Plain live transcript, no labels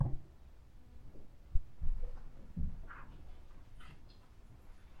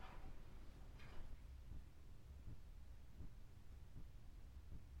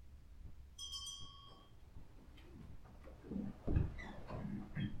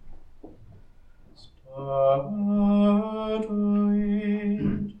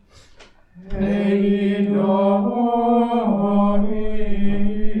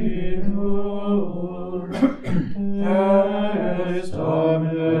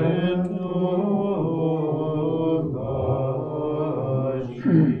et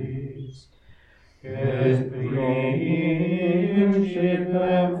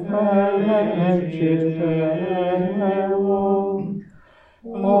principem felicit eum,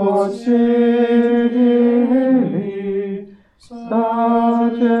 occidili sacerdotii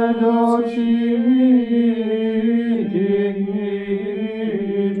dignitas,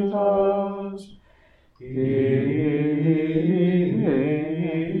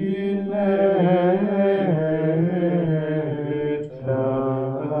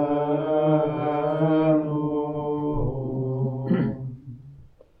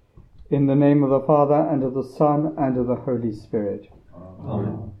 In the name of the Father, and of the Son, and of the Holy Spirit.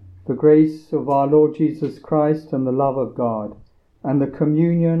 Amen. The grace of our Lord Jesus Christ, and the love of God, and the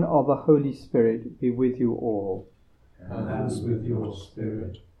communion of the Holy Spirit be with you all. And with your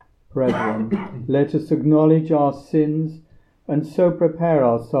spirit. Brethren, let us acknowledge our sins, and so prepare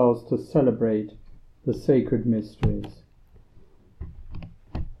ourselves to celebrate the sacred mysteries.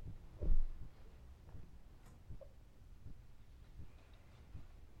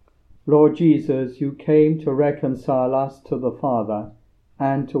 Lord Jesus, you came to reconcile us to the Father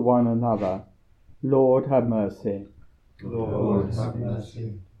and to one another. Lord, have mercy. Lord, have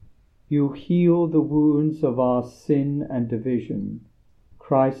mercy. You heal the wounds of our sin and division.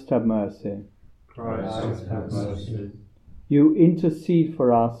 Christ, have mercy. Christ, have mercy. You intercede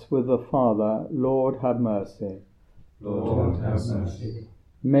for us with the Father. Lord, have mercy. Lord, have mercy.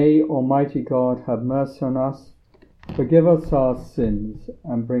 May Almighty God have mercy on us, forgive us our sins,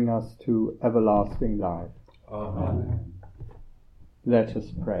 and bring us to everlasting life. Amen. Let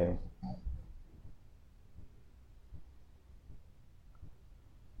us pray.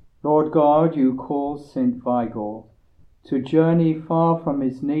 Lord God, you caused St. Vigor to journey far from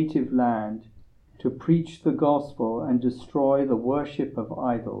his native land to preach the gospel and destroy the worship of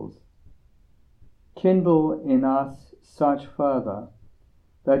idols. Kindle in us such fervour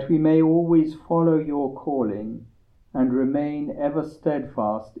that we may always follow your calling and remain ever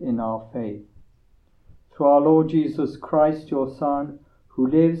steadfast in our faith. Through our Lord Jesus Christ, your Son, who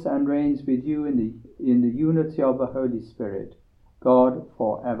lives and reigns with you in the unity of the Holy Spirit, God,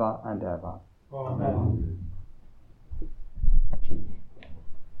 for ever and ever. Amen.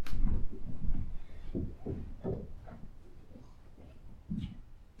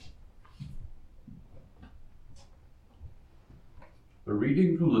 A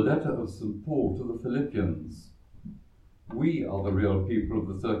reading from the letter of St. Paul to the Philippians. We are the real people of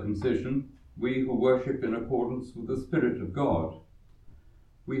the circumcision, we who worship in accordance with the Spirit of God.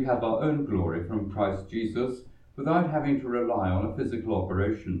 We have our own glory from Christ Jesus, without having to rely on a physical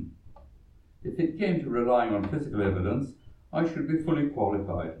operation. If it came to relying on physical evidence, I should be fully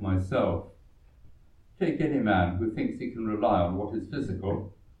qualified myself. Take any man who thinks he can rely on what is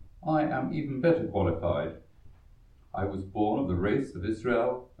physical. I am even better qualified. I was born of the race of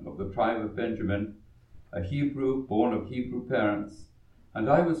Israel and of the tribe of Benjamin, a Hebrew born of Hebrew parents, and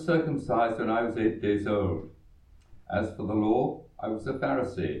I was circumcised when I was 8 days old. As for the law, I was a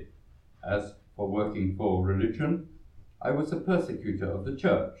Pharisee. As for working for religion, I was a persecutor of the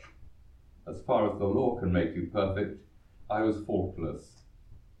church. As far as the law can make you perfect, I was faultless.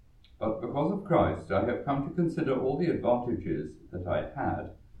 But because of Christ, I have come to consider all the advantages that I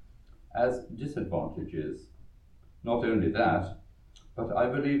had as disadvantages. Not only that, but I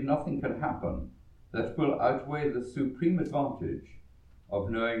believe nothing can happen that will outweigh the supreme advantage of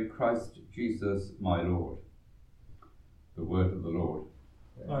knowing Christ Jesus my Lord. The word of the Lord.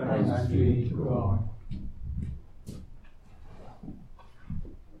 Thanks be to God.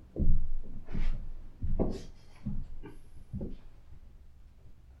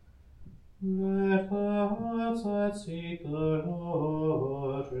 Let the hearts that seek the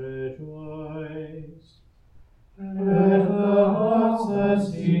Lord rejoice. Let the hearts that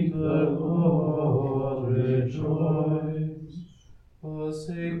seek the Lord rejoice. Oh,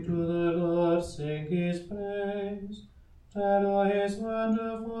 sing to the Lord, sing his praise. Tell all his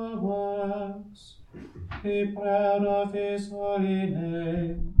wonderful works. Be proud of his holy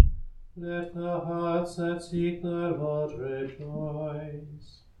name. Let the hearts that seek the Lord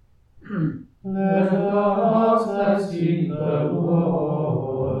rejoice. Let the hearts that seek the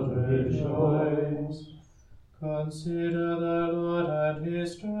Lord rejoice. Consider the Lord and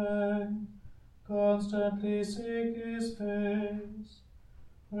his strength. Constantly seek his face.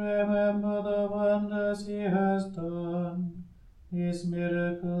 Remember the wonders he has done, his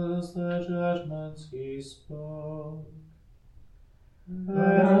miracles, the judgments he spoke.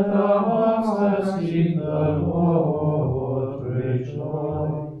 Let the hearts that seek the Lord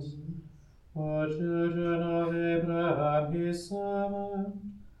rejoice. O children of Abraham his servant,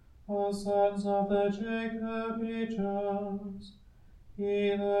 O sons of the Jacobites, he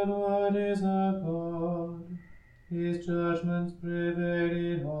the Lord is our God, his judgments prevail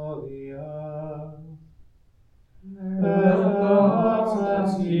in all the earth. Let the hearts that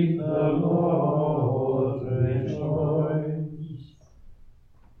seek the Lord rejoice.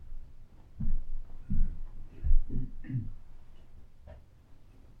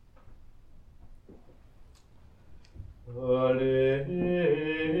 Alleluia.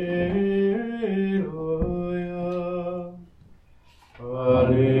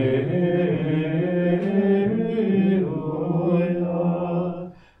 Alleluia.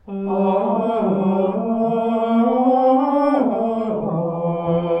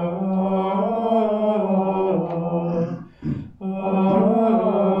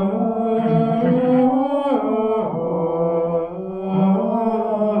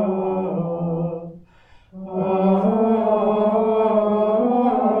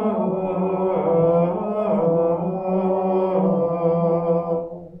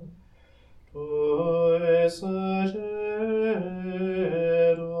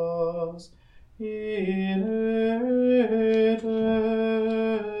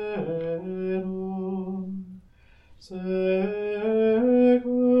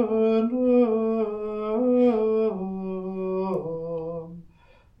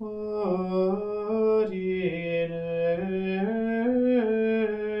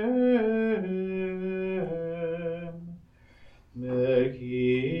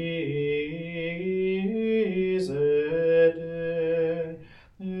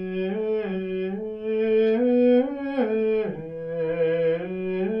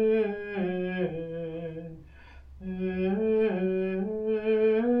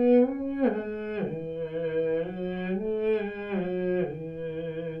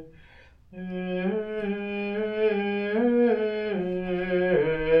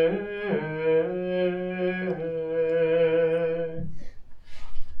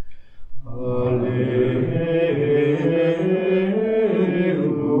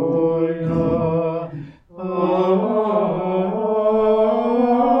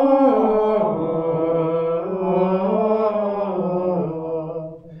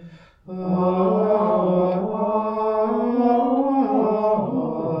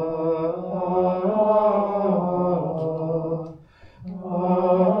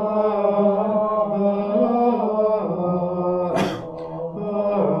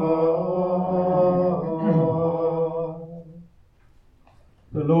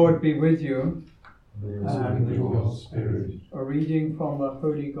 The Lord be with you. And with your spirit. A reading from the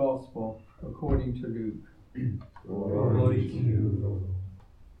Holy Gospel according to Luke. Glory to you, Lord.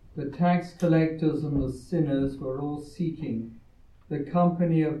 The tax collectors and the sinners were all seeking the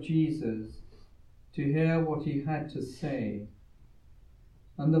company of Jesus to hear what he had to say.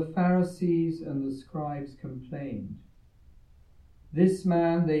 And the Pharisees and the scribes complained. This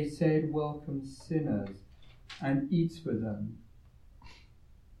man, they said, welcomes sinners and eats with them.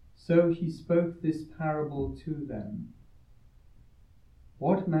 So he spoke this parable to them.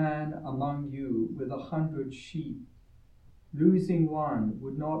 What man among you with 100 sheep, losing one,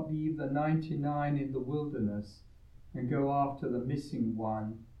 would not leave the 99 in the wilderness and go after the missing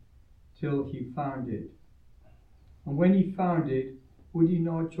one till he found it? And when he found it, would he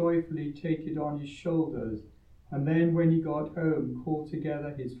not joyfully take it on his shoulders, and then when he got home call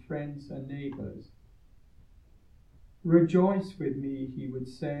together his friends and neighbors? Rejoice with me, he would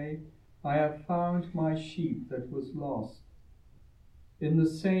say, I have found my sheep that was lost. In the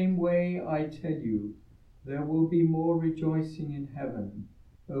same way, I tell you, there will be more rejoicing in heaven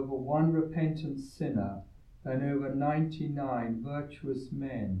over one repentant sinner than over 99 virtuous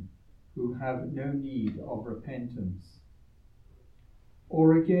men who have no need of repentance.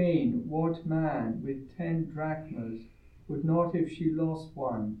 Or again, what man with 10 drachmas would not, if she lost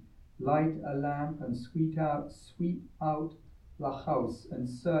one, light a lamp and sweep out the house and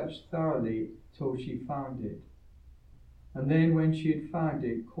search thoroughly till she found it? And then when she had found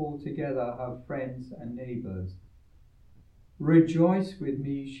it, call together her friends and neighbors. Rejoice with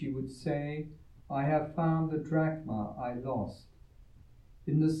me, she would say, I have found the drachma I lost.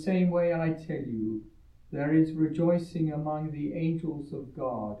 In the same way, I tell you, there is rejoicing among the angels of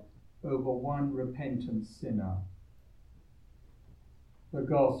God over one repentant sinner. The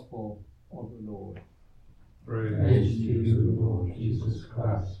Gospel of the Lord. Praise to you, Lord Jesus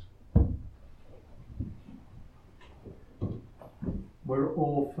Christ. We're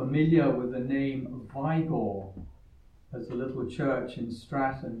all familiar with the name Vigor, as the little church in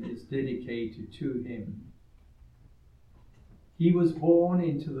Stratton is dedicated to him. He was born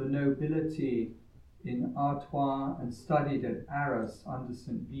into the nobility in Artois and studied at Arras under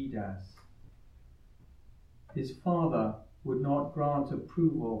St. Vidas. His father would not grant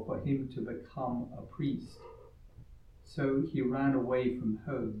approval for him to become a priest, so he ran away from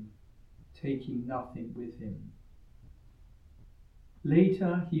home, taking nothing with him.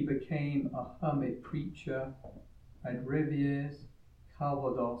 Later he became a hermit preacher at Réviers,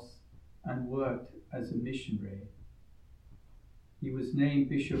 Calvados, and worked as a missionary. He was named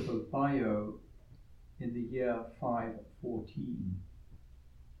Bishop of Bayeux in the year 514.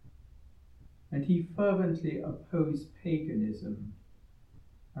 And he fervently opposed paganism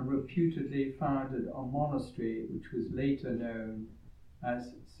and reputedly founded a monastery which was later known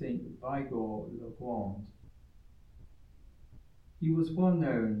as Saint Vigor-le-Grand. He was well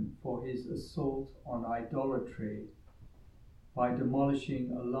known for his assault on idolatry by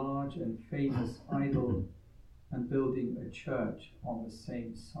demolishing a large and famous idol and building a church on the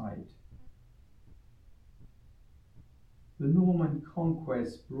same site. The Norman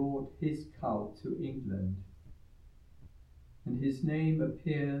conquest brought his cult to England, and his name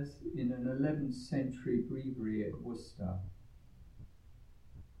appears in an 11th century breviary at Worcester.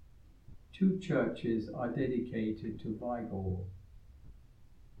 2 churches are dedicated to Vigor,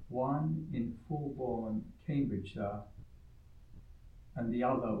 one in Fulbourn, Cambridgeshire, and the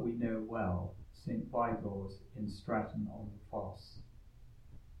other we know well, St. Vigor's in Stratton-on-the-Foss.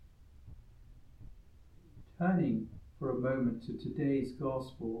 Turning for a moment to today's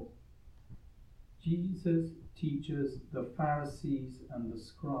Gospel, Jesus teaches the Pharisees and the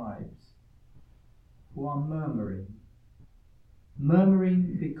scribes who are murmuring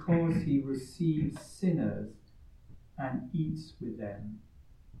because he receives sinners and eats with them,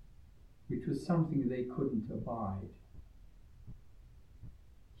 which was something they couldn't abide.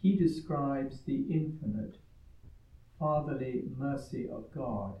 He describes the infinite, fatherly mercy of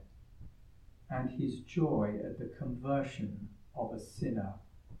God and his joy at the conversion of a sinner.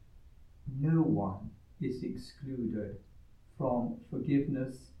 No one is excluded from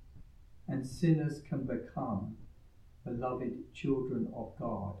forgiveness, and sinners can become beloved children of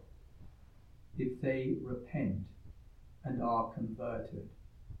God if they repent and are converted.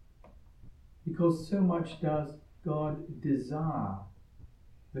 Because so much does God desire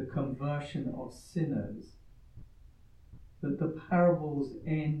the conversion of sinners, that the parables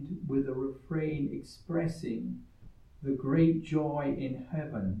end with a refrain expressing the great joy in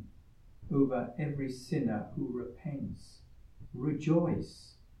heaven over every sinner who repents.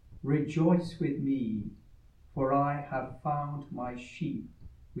 Rejoice, rejoice with me, for I have found my sheep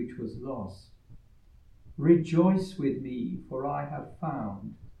which was lost. Rejoice with me, for I have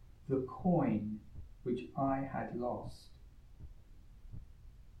found the coin which I had lost.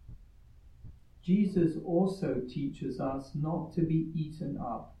 Jesus also teaches us not to be eaten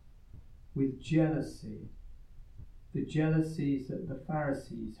up with jealousy, the jealousies that the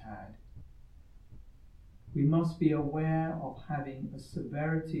Pharisees had. We must be aware of having a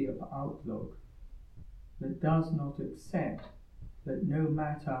severity of outlook that does not accept that no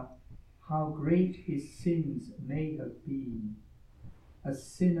matter how great his sins may have been, a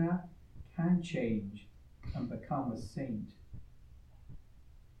sinner can change and become a saint.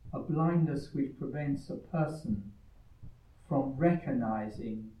 A blindness which prevents a person from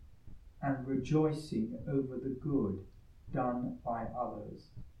recognizing and rejoicing over the good done by others.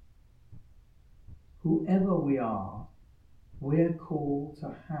 Whoever we are, we're called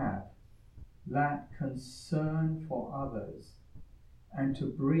to have that concern for others and to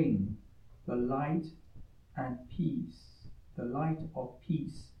bring the light and peace, the light of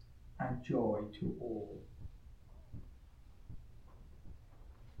peace and joy to all.